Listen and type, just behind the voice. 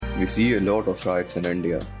We see a lot of riots in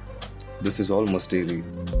India. This is almost daily.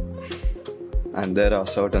 And there are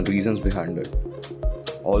certain reasons behind it.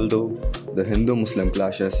 Although the Hindu-Muslim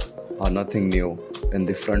clashes are nothing new in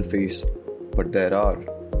the front face, but there are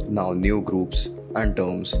now new groups and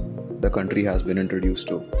terms the country has been introduced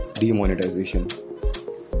to. Demonetization.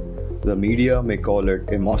 The media may call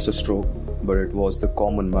it a masterstroke, but it was the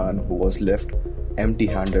common man who was left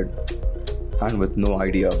empty-handed and with no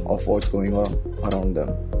idea of what's going on around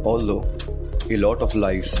them. Although a lot of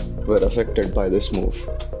lives were affected by this move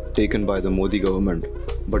taken by the Modi government,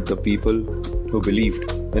 but the people who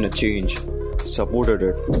believed in a change supported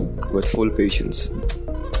it with full patience.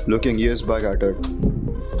 Looking years back at it,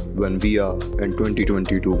 when we are in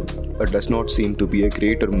 2022, it does not seem to be a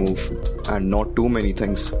greater move and not too many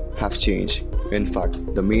things have changed. In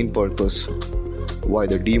fact, the main purpose why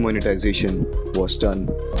the demonetization was done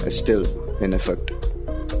is still in effect.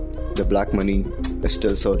 The black money is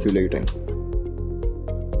still circulating.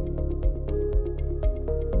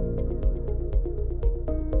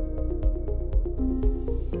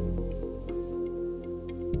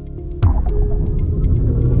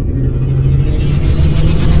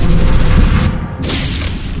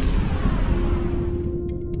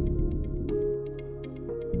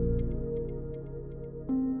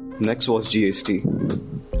 Next was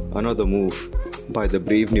GST, another move by the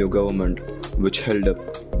brave new government which held up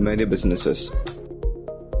many businesses.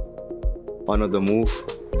 Another move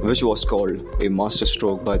which was called a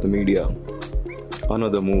masterstroke by the media.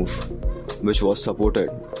 Another move which was supported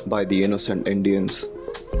by the innocent Indians.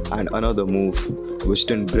 And another move which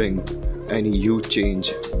didn't bring any huge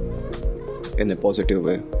change in a positive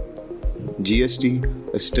way. GST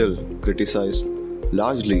is still criticized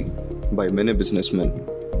largely by many businessmen.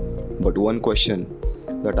 But one question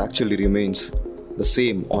that actually remains the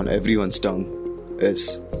same on everyone's tongue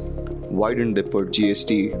is, why didn't they put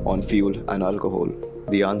GST on fuel and alcohol?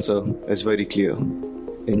 The answer is very clear.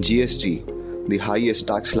 In GST, the highest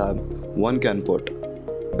tax slab one can put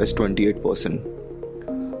is 28%.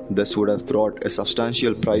 This would have brought a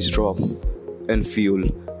substantial price drop in fuel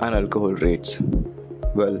and alcohol rates.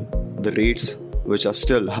 Well, the rates, which are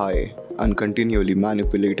still high and continually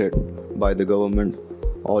manipulated by the government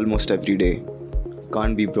almost every day,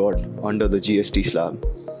 can't be brought under the GST slab,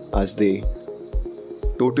 as they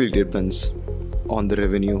totally depends on the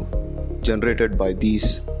revenue generated by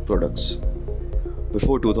these products.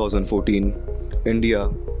 Before 2014, India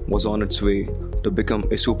was on its way to become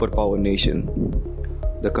a superpower nation.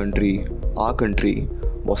 Our country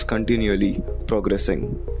was continually progressing,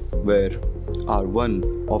 where our one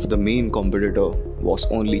of the main competitor was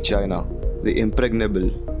only China. The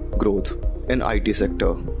impregnable growth in IT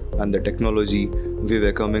sector and the technology we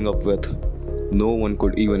were coming up with, no one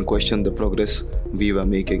could even question the progress we were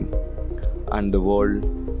making, and the world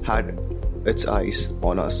had its eyes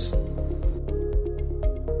on us.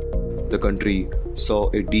 The country saw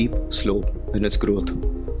a deep slope in its growth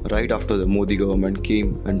right after the Modi government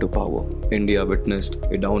came into power. India witnessed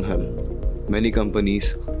a downhill. Many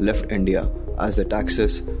companies left India as the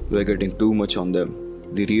taxes were getting too much on them.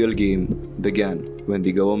 The real game began when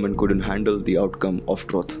the government couldn't handle the outcome of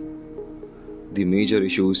truth. The major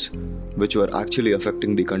issues which were actually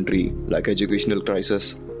affecting the country, like educational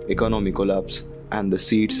crisis, economic collapse, and the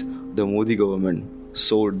seats the Modi government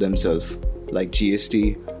sowed themselves, like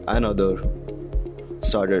GST and other,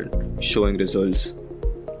 started showing results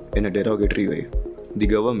in a derogatory way. The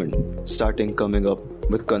government started coming up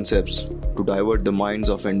with concepts to divert the minds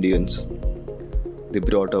of Indians. They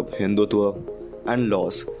brought up Hindutva and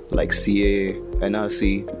laws like CAA,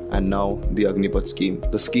 NRC, and now the Agnipath scheme.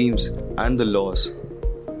 The schemes and the laws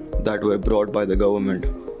that were brought by the government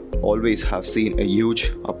always have seen a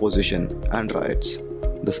huge opposition and riots.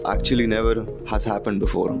 This actually never has happened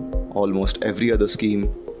before. Almost every other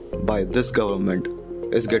scheme by this government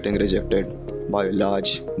is getting rejected by a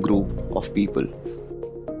large group of people.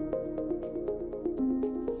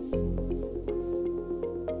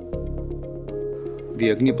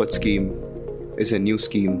 The Agnipath scheme is a new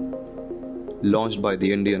scheme launched by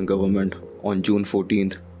the Indian government on June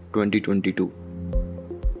 14, 2022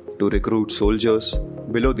 to recruit soldiers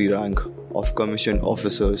below the rank of commissioned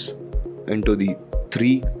officers into the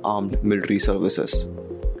 3 armed military services.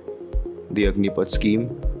 The Agnipath scheme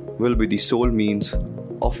will be the sole means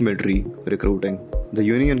of military recruiting. The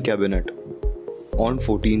Union Cabinet on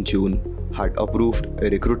 14 June had approved a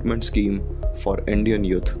recruitment scheme for Indian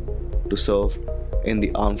youth to serve in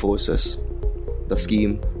the armed forces. The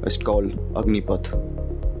scheme is called Agnipath,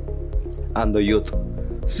 and the youth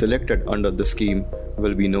selected under the scheme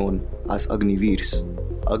will be known as Agniveers.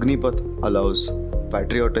 Agnipath allows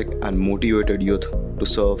patriotic and motivated youth to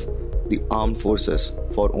serve the armed forces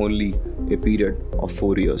for only a period of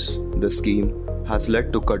 4 years. The scheme has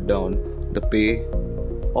led to cut down the pay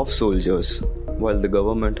of soldiers, while the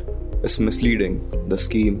government is misleading the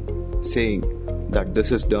scheme, saying that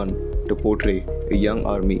this is done to portray a young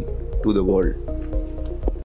army to the world.